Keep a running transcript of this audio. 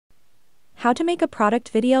How to make a product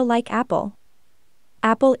video like Apple.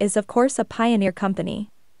 Apple is of course a pioneer company.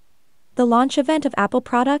 The launch event of Apple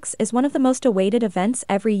products is one of the most awaited events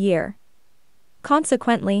every year.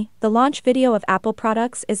 Consequently, the launch video of Apple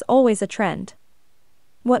products is always a trend.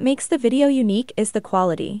 What makes the video unique is the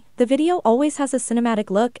quality. The video always has a cinematic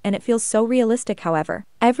look and it feels so realistic. However,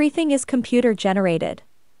 everything is computer generated.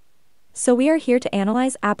 So we are here to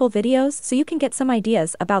analyze Apple videos so you can get some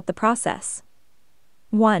ideas about the process.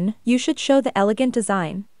 1. You should show the elegant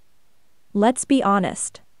design. Let's be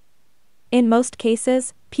honest. In most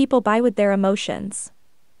cases, people buy with their emotions.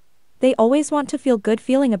 They always want to feel good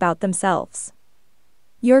feeling about themselves.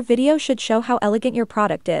 Your video should show how elegant your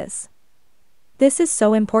product is. This is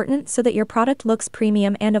so important so that your product looks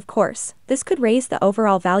premium and of course, this could raise the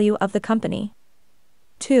overall value of the company.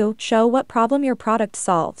 2. Show what problem your product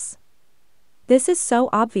solves. This is so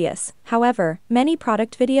obvious, however, many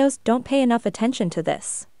product videos don't pay enough attention to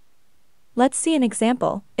this. Let's see an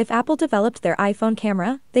example. If Apple developed their iPhone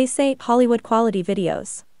camera, they say Hollywood quality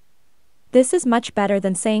videos. This is much better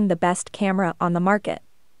than saying the best camera on the market.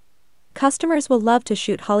 Customers will love to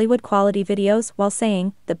shoot Hollywood quality videos while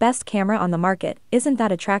saying the best camera on the market. Isn't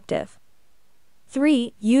that attractive?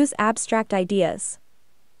 3. Use abstract ideas.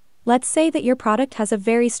 Let's say that your product has a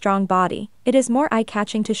very strong body. It is more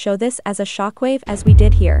eye-catching to show this as a shockwave as we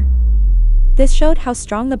did here. This showed how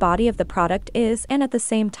strong the body of the product is and at the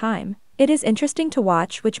same time, it is interesting to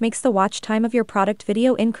watch, which makes the watch time of your product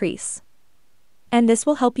video increase. And this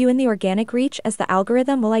will help you in the organic reach as the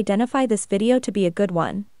algorithm will identify this video to be a good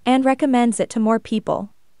one and recommends it to more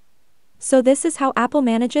people. So this is how Apple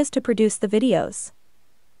manages to produce the videos.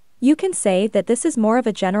 You can say that this is more of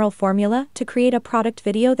a general formula to create a product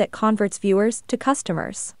video that converts viewers to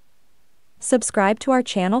customers. Subscribe to our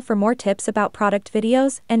channel for more tips about product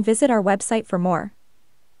videos and visit our website for more.